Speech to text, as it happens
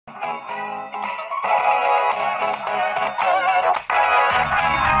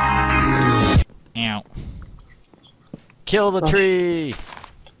Kill the tree!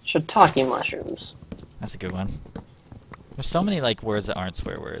 Shiitake mushrooms. That's a good one. There's so many like words that aren't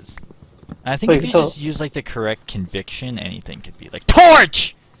swear words. And I think Wait, if you just use like the correct conviction, anything could be like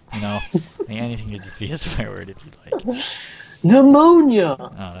torch. You know, like, anything could just be a swear word if you like. Pneumonia.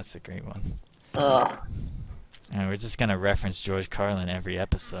 Oh, that's a great one. Ugh. And we're just gonna reference George Carlin every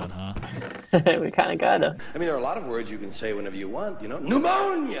episode, huh? We kind of gotta. I mean, there are a lot of words you can say whenever you want, you know.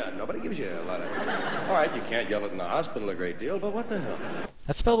 Pneumonia! Nobody gives you a lot of... All right, you can't yell it in the hospital a great deal, but what the hell?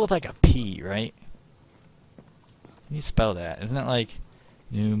 That's spelled with like a P, right? Can you spell that? Isn't it like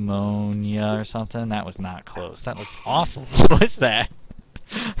pneumonia or something? That was not close. That looks awful. What's that?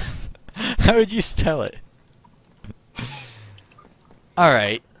 How would you spell it?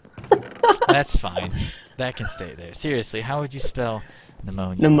 Alright. That's fine. That can stay there. Seriously, how would you spell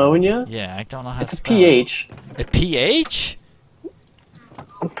pneumonia? Pneumonia? Yeah, I don't know how It's to a spell PH. it. A PH?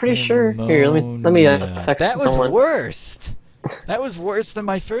 I'm pretty sure. Here, let me text that was someone. worst. That was worse than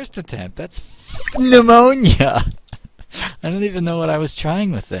my first attempt. That's pneumonia. I don't even know what I was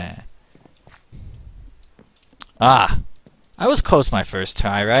trying with that. Ah. I was close my first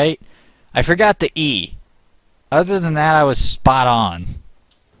try, right? I forgot the E. Other than that, I was spot on.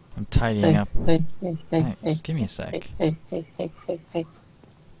 I'm tidying up. Hey, Just give me a sec. Hey.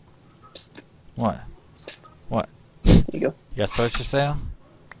 Psst. What? Psst. What? There you go. You got swords for sale?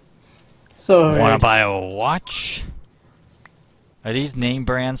 So. Wanna buy a watch? Are these name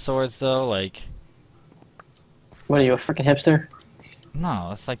brand swords though? Like, What are you, a freaking hipster? no,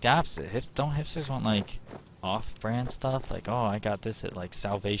 it's like the opposite. Don't hipsters want like off-brand stuff? Like, oh, I got this at like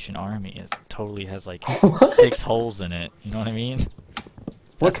Salvation Army. It totally has like What? 6 holes in it. You know what I mean?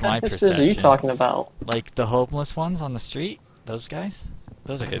 What That's my kind of hipsters perception. are you talking about? Like the homeless ones on the street? Those guys?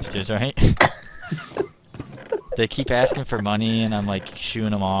 Those are hipsters, right? They keep asking for money and I'm like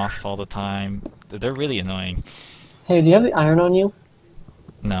shooing them off all the time. They're really annoying. Hey, do you have the iron on you?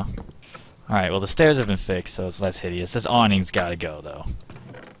 No. Alright, well the stairs have been fixed, so it's less hideous. This awning's gotta go, though.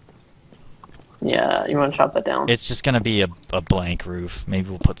 Yeah, you want to chop that down? It's just gonna be a blank roof. Maybe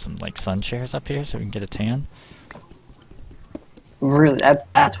we'll put some, like, sun chairs up here so we can get a tan. Really?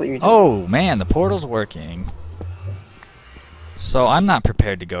 That's what you're doing? Oh, man, the portal's working. So I'm not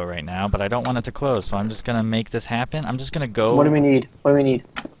prepared to go right now, but I don't want it to close, so I'm just gonna make this happen. I'm just gonna go... What do we need? What do we need?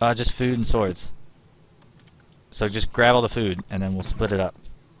 Just food and swords. So just grab all the food, and then we'll split it up.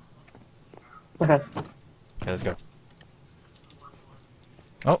 Okay. Okay, let's go.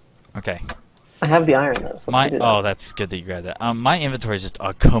 Oh, okay. I have the iron though, so let's do that. Oh, that's good that you grabbed that. My inventory is just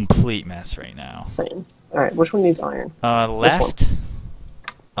a complete mess right now. Same. Alright, which one needs iron? Left.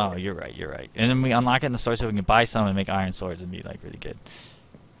 Oh, you're right, you're right. And then we unlock it in the store so we can buy some and make iron swords and be like really good.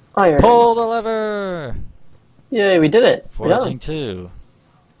 Iron. Pull the lever! Yay, we did it. We're Foraging done. 2.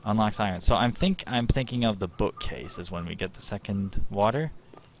 Unlocks iron. So I'm thinking of the bookcase is when we get the second water.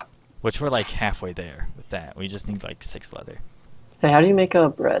 Which we're like halfway there with that. We just need like 6 leather. Hey, how do you make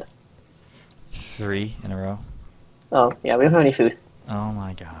bread? 3 in a row. Oh, yeah, we don't have any food. Oh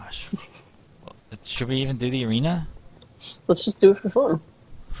my gosh. Should we even do the arena? Let's just do it for fun.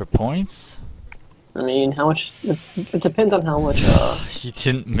 For points? I mean, how much... It depends on how much, You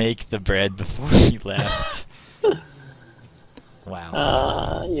didn't make the bread before you left.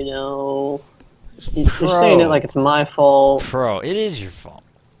 Wow. you know... You're saying it like it's my fault. Pro, it is your fault.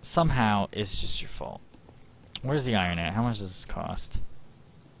 Somehow, it's just your fault. Where's the iron at? How much does this cost?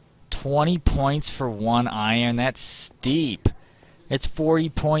 20 points for 1 iron? That's steep. It's 40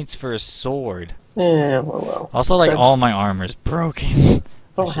 points for a sword. Yeah, well. Also, like, all my armor's broken.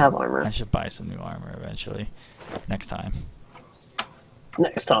 I don't have armor. I should buy some new armor eventually. Next time.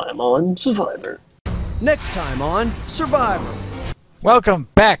 Next time on Survivor. Next time on Survivor. Welcome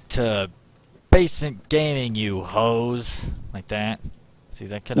back to Basement Gaming, you hoes. Like that. See,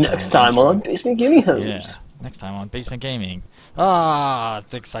 that could have Next time on Basement Gaming Homes. Yeah. Next time on Basement Gaming. Ah,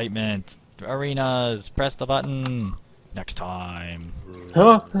 it's excitement. Arenas. Press the button. Next time.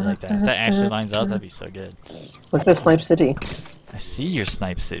 Huh? Like that. If that actually lines up, that'd be so good. Look at this Snipe City. I see your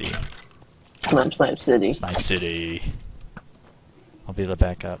Snipe City. Snipe City. Snipe City. I'll be the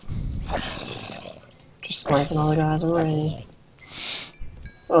backup. Just sniping all the guys away.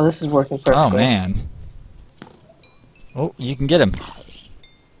 Oh, this is working perfectly. Oh, man. Oh, you can get him.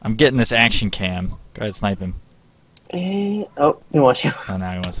 I'm getting this action cam. Go ahead, snipe him. Oh, he wants you. Oh,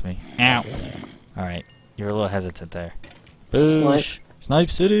 now he wants me. Ow. Alright, you're a little hesitant there. Boosh. Snipe. Snipe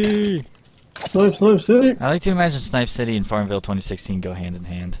City! Snipe City! I like to imagine Snipe City and Farmville 2016 go hand in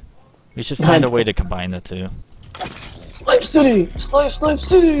hand. We should find a way to combine the two. Snipe City! Snipe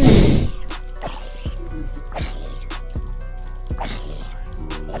City!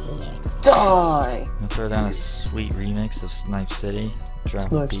 Die! I'm gonna throw down a sweet remix of Snipe City. Drop a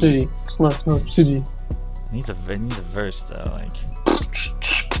Snipe beat. City. Snipe City. It needs a verse though, like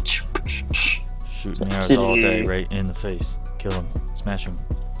shooting arrows all day right in the face. Kill him. Smash him.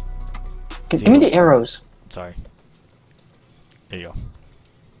 Give me the arrows. Sorry. There you go.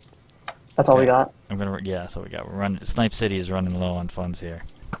 That's all we got. Yeah, that's all we got. We're running. Snipe City is running low on funds here.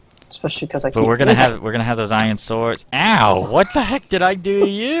 Especially because I keep. But we're gonna have those iron swords. Ow! What the heck did I do to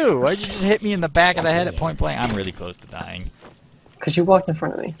you? Why'd you just hit me in the back of the head at point blank? I'm really close to dying. Because you walked in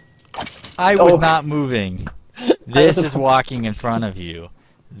front of me. I was not moving. This was is walking in front of you.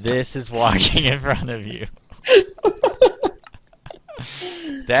 This is walking in front of you.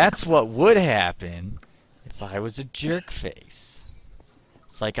 That's what would happen if I was a jerk face.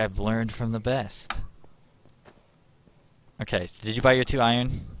 It's like I've learned from the best. Okay, so did you buy your 2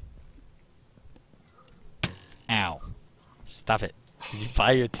 iron? Ow. Stop it. Did you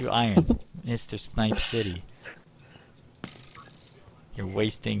buy your 2 iron? Mr. Snipe City. You're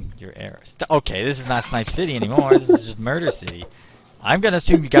wasting your arrows. Okay, this is not Snipe City anymore. This is just Murder City. I'm gonna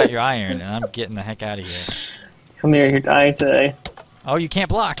assume you got your iron, and I'm getting the heck out of here. Come here, you're dying today. Oh, you can't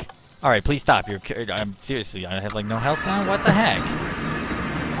block. Alright, please stop. I'm seriously, I have like no health now? What the heck?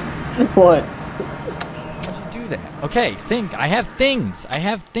 What? Why'd you do that? Okay, I have things. I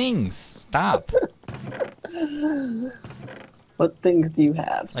have things. Stop. What things do you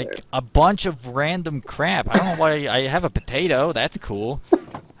have, sir? Like a bunch of random crap. I don't know why I have a potato. That's cool.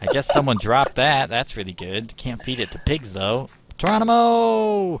 I guess someone dropped that. That's really good. Can't feed it to pigs though.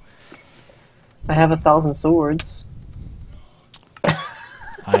 Geronimo! I have 1,000 swords.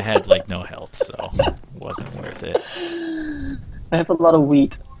 I had like no health, so it wasn't worth it. I have a lot of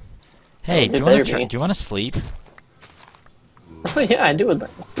wheat. Hey, do you want to sleep? Oh yeah, I do would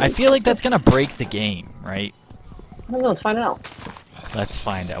like to sleep. I feel like that's gonna break the game, right? I don't know, let's find out. Let's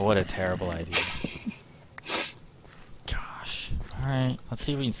find out. What a terrible idea. Gosh. Alright, let's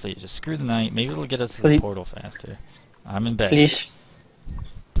see if we can sleep. Just screw the night. Maybe it'll get us to the portal faster. I'm in bed. Please.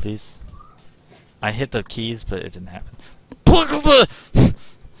 Please. I hit the keys, but it didn't happen.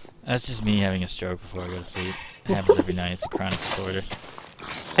 That's just me having a stroke before I go to sleep. It happens every night. It's a chronic disorder.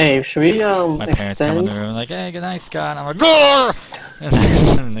 Hey, should we My parents come in the room like, hey, good night, Scott. And I'm like, Grr! And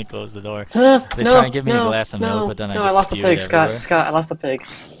then they close the door. They try and give me a glass of milk, but then I just lost a spew pig, it everywhere. Scott, I lost a pig.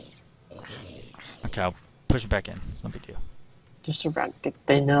 Okay, I'll push it back in. It's no big deal. Just around.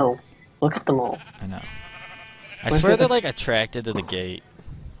 They know. Look at them all. I know. I swear they're like attracted to the gate.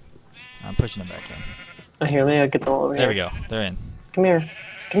 I'm pushing them back in. Oh, here, let me get them all over here. There we go. They're in. Come here.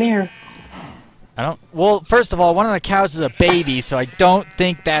 Come here. I don't. Well, first of all, one of the cows is a baby, so I don't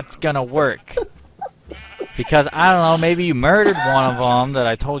think that's gonna work. Because I don't know, maybe you murdered one of them that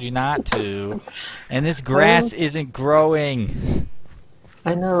I told you not to, and this grass isn't growing.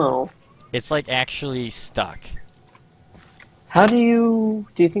 I know. It's like actually stuck. How do you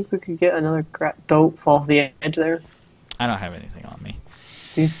think we could get another don't fall off the edge there? I don't have anything on me.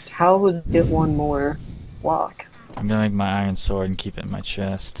 How would we get one more block? I'm gonna make my iron sword and keep it in my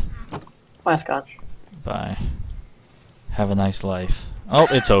chest. Bye, Scott. Bye. Have a nice life. Oh,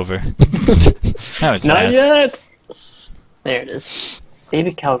 it's over. That was Not fast. yet! There it is.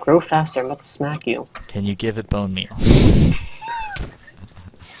 Baby cow, grow faster. I'm about to smack you. Can you give it bone meal?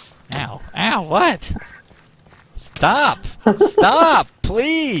 Ow. Ow, what? Stop! Stop!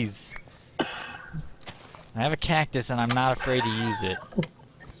 Please! I have a cactus and I'm not afraid to use it.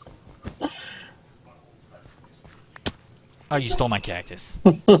 Oh, you stole my cactus.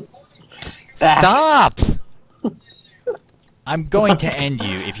 Stop! I'm going to end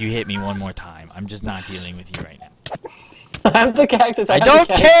you if you hit me one more time. I'm just not dealing with you right now. I have the cactus. I don't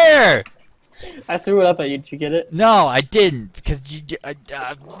care! I threw it up at you. Did you get it? No, I didn't. Because,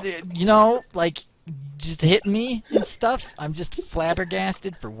 you know, like, just hit me and stuff. I'm just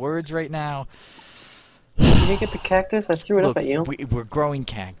flabbergasted for words right now. You didn't get the cactus? I threw it up at you. We're growing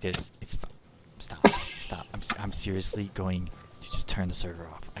cactus. It's stop. Stop. I'm seriously going to just turn the server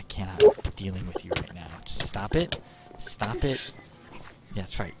off. I cannot be dealing with you right now. Just stop it. Stop it. Yeah,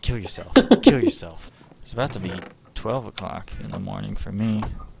 that's right. Kill yourself. Kill yourself. It's about to be 12 o'clock in the morning for me.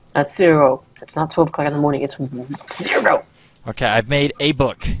 That's 0. It's not 12 o'clock in the morning. It's 0. Okay, I've made a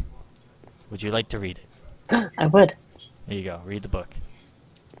book. Would you like to read it? I would. There you go. Read the book.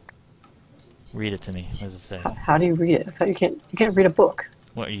 Read it to me. What does it say? How do you read it? I thought you can't read a book.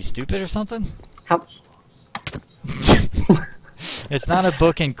 What, are you stupid or something? How? It's not a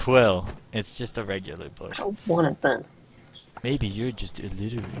book and quill. It's just a regular book. I want it then. Maybe you're just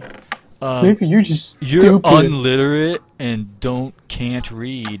illiterate. Maybe you're just stupid. You're unliterate and can't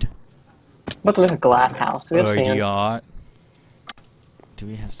read. I'm about to make a glass house. Do we have sand? Yacht. Do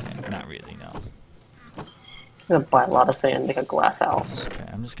we have sand? Not really, no. gonna buy a lot of sand, make a glass house. Okay,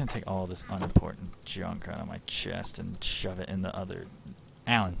 I'm just gonna take all this unimportant junk out of my chest and shove it in the other.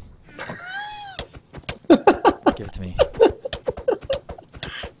 Alan, give it to me.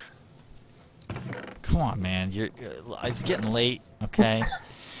 Come on, man. It's getting late. Okay.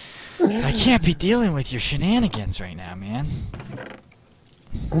 I can't be dealing with your shenanigans right now, man.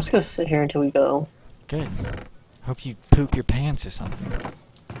 I'm just gonna sit here until we go. Good. Hope you poop your pants or something.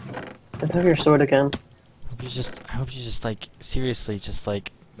 Let's have your sword again. I hope you just like seriously just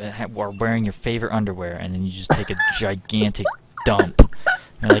like are wearing your favorite underwear and then you just take a gigantic dump.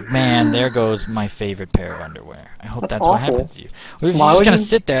 You're like, man, there goes my favorite pair of underwear. I hope that's what happens to you. Or if you're just gonna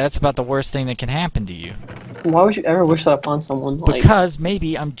sit there, that's about the worst thing that can happen to you. Why would you ever wish that upon someone? Like... Because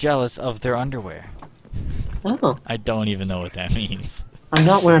maybe I'm jealous of their underwear. Oh. I don't even know what that means. I'm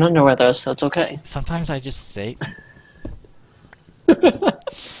not wearing underwear though, so it's okay. Sometimes I just say...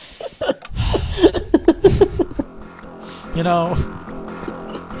 You know...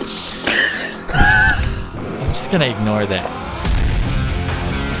 I'm just gonna ignore that.